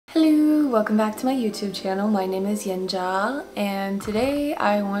Hello, welcome back to my YouTube channel. My name is Yenja and today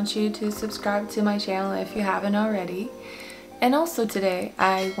I want you to subscribe to my channel if you haven't already. And also today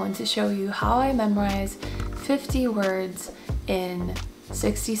I want to show you how I memorize 50 words in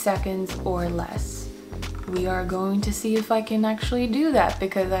 60 seconds or less. We are going to see if I can actually do that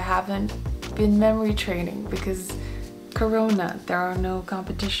because I haven't been memory training because Corona, there are no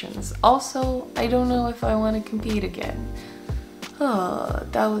competitions. Also, I don't know if I want to compete again. Oh,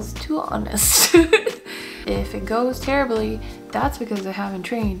 that was too honest. If it goes terribly, that's because I haven't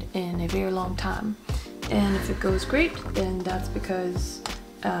trained in a very long time. And if it goes great, then that's because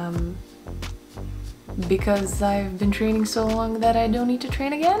I've been training so long that I don't need to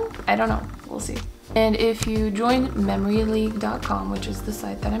train again? I don't know, we'll see. And if you join memoryleague.com, which is the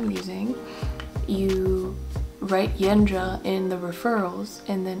site that I'm using, you write Yenja in the referrals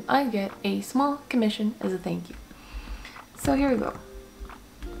and then I get a small commission as a thank you. So here we go.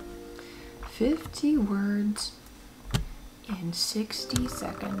 50 words in 60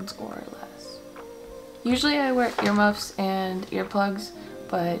 seconds or less. Usually I wear earmuffs and earplugs,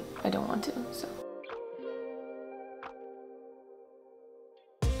 but I don't want to, so.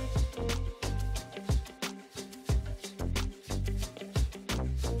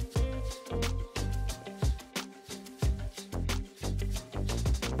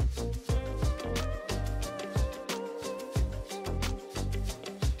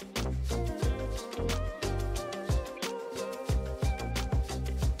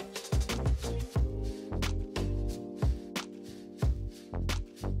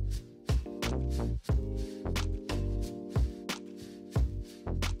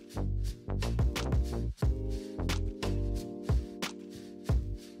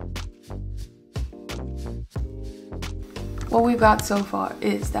 What we've got so far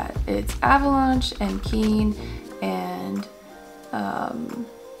is that it's Avalanche and Keen and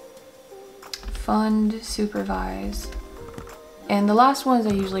Fund, Supervise, and the last ones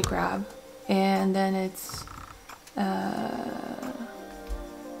I usually grab, and then it's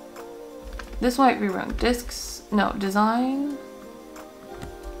this might be wrong. Design.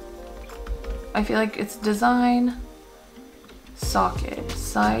 I feel like it's design, socket,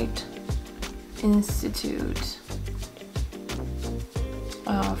 site, institute.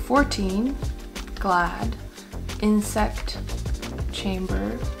 14, glad, insect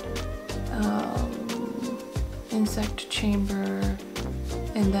chamber,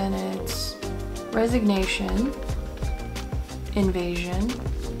 and then it's resignation, invasion,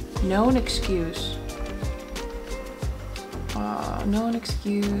 known excuse, known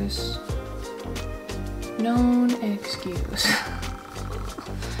excuse,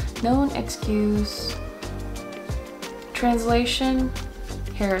 translation,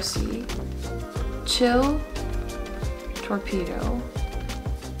 heresy, chill, torpedo,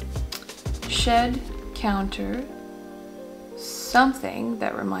 shed, counter, something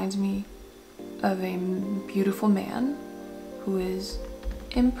that reminds me of a beautiful man who is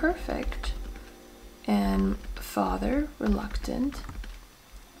imperfect, and father, reluctant,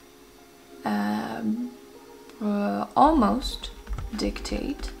 almost,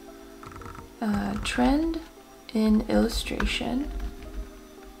 dictate, trend in illustration,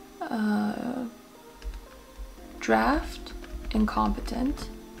 draft, incompetent.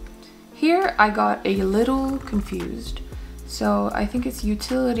 Here I got a little confused. So I think it's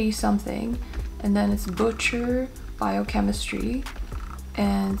utility something, and then it's butcher, biochemistry,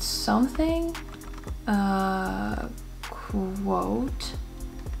 and something, quote,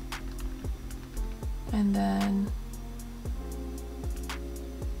 and then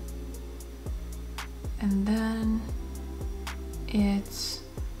it's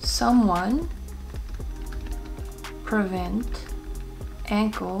someone, prevent,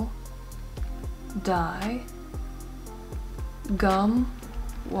 ankle, die, gum,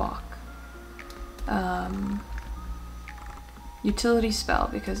 walk. Utility spell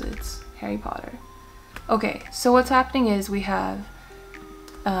because it's Harry Potter. Okay, so what's happening is we have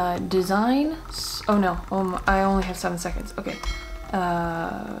design. Oh no, I only have 7 seconds. Okay.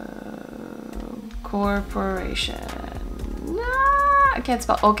 Corporation. I can't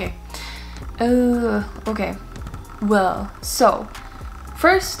spell. Okay. Okay. Well, so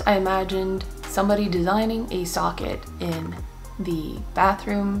first I imagined somebody designing a socket in the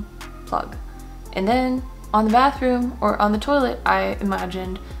bathroom plug. And then on the bathroom or on the toilet, I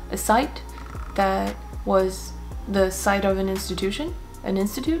imagined a site that was the site of an institute.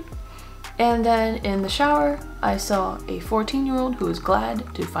 And then in the shower, I saw a 14-year-old who was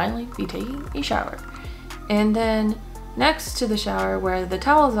glad to finally be taking a shower. And then next to the shower where the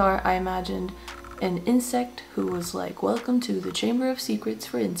towels are, I imagined an insect who was like, welcome to the Chamber of Secrets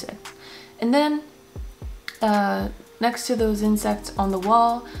for insects. And then next to those insects on the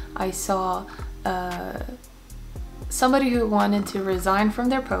wall, I saw somebody who wanted to resign from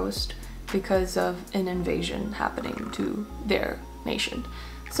their post because of an invasion happening to their nation.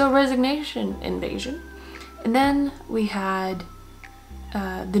 So resignation, invasion. And then we had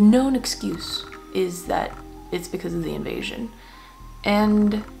the known excuse is that it's because of the invasion.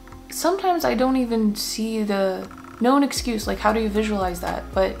 And sometimes I don't even see the known excuse, like how do you visualize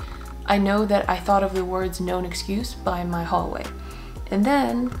that? But I know that I thought of the words known excuse by my hallway. And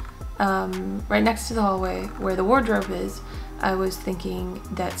then right next to the hallway where the wardrobe is, I was thinking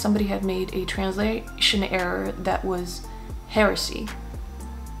that somebody had made a translation error that was heresy.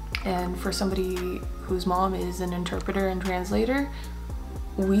 And for somebody whose mom is an interpreter and translator,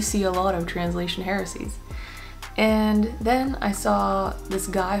 we see a lot of translation heresies. And then I saw this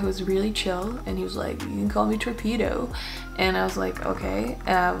guy who was really chill, and he was like, you can call me Torpedo. And I was like, okay,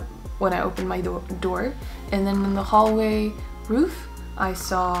 when I opened my door. And then in the hallway roof, I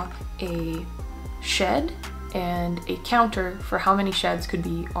saw a shed and a counter for how many sheds could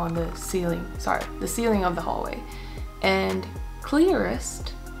be on the ceiling, the ceiling of the hallway. And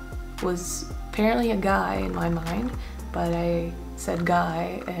Clearest was apparently a guy in my mind, but I said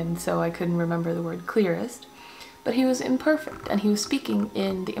guy, and so I couldn't remember the word clearest. But he was imperfect, and he was speaking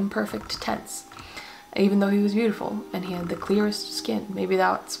in the imperfect tense, even though he was beautiful and he had the clearest skin. Maybe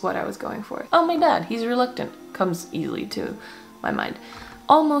that's what I was going for. Oh, my dad, he's reluctant, comes easily to my mind.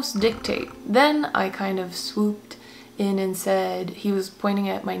 Almost dictate. Then I kind of swooped in and said, he was pointing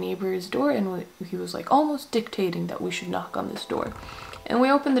at my neighbor's door, and he was like almost dictating that we should knock on this door. And we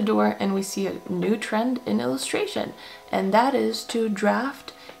open the door and we see a new trend in illustration, and that is to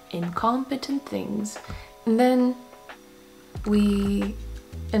draft incompetent things. And then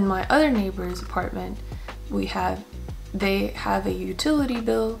in my other neighbor's apartment, they have a utility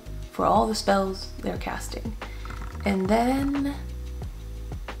bill for all the spells they're casting. And then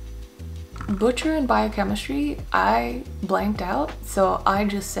Butcher and Biochemistry, I blanked out, so I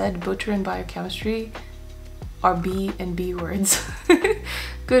just said Butcher and Biochemistry are B and B words.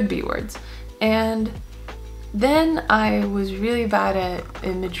 Good B words. And then I was really bad at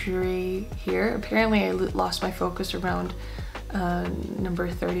imagery here. Apparently I lost my focus around number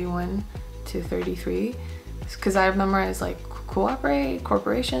 31 to 33, because I memorized like cooperate,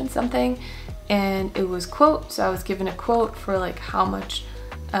 corporation, something, and it was quote, so I was given a quote for like how much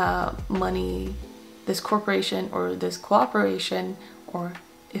money this corporation or this cooperation, or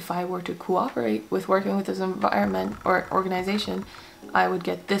if I were to cooperate with working with this environment or organization, I would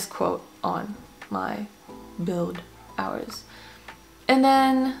get this quote on my build hours. And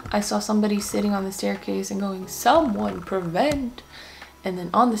then I saw somebody sitting on the staircase and going, someone prevent, and then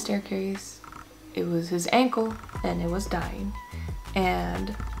on the staircase it was his ankle and it was dying.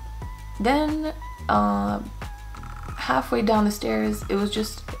 And then halfway down the stairs it was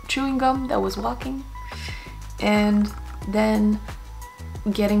just chewing gum that was walking. And then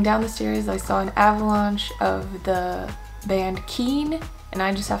getting down the stairs I saw an avalanche of the band Keen, and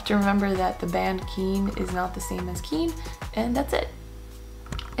I just have to remember that the band Keen is not the same as Keen, and that's it.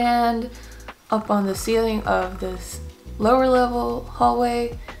 And up on the ceiling of this lower level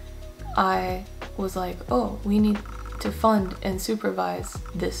hallway, I was like, oh, we need to fund and supervise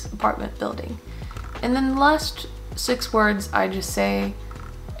this apartment building. And then the last 6 words I just say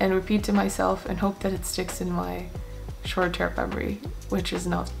and repeat to myself and hope that it sticks in my short-term memory, which is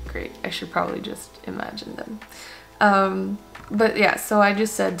not great. I should probably just imagine them. But yeah, so I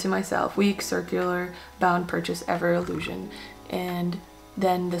just said to myself, weak, circular, bound, purchase, ever, illusion. And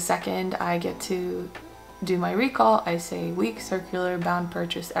then the second I get to do my recall, I say weak, circular, bound,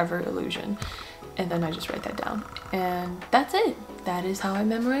 purchase, ever, illusion. And then I just write that down. And that's it. That is how I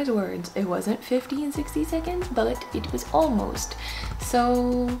memorize words. It wasn't 50 and 60 seconds, but it was almost.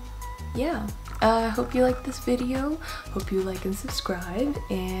 So yeah, I hope you liked this video. Hope you like and subscribe,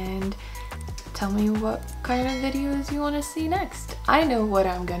 and tell me what kind of videos you want to see next. I know what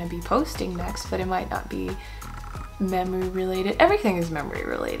I'm going to be posting next, but it might not be memory related. Everything is memory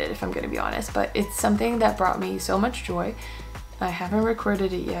related, if I'm going to be honest, but it's something that brought me so much joy. I haven't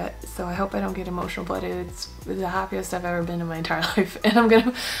recorded it yet, so I hope I don't get emotional, but it's the happiest I've ever been in my entire life, and I'm going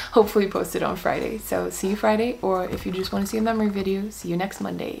to hopefully post it on Friday. So see you Friday, or if you just want to see a memory video, see you next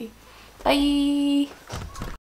Monday. Bye!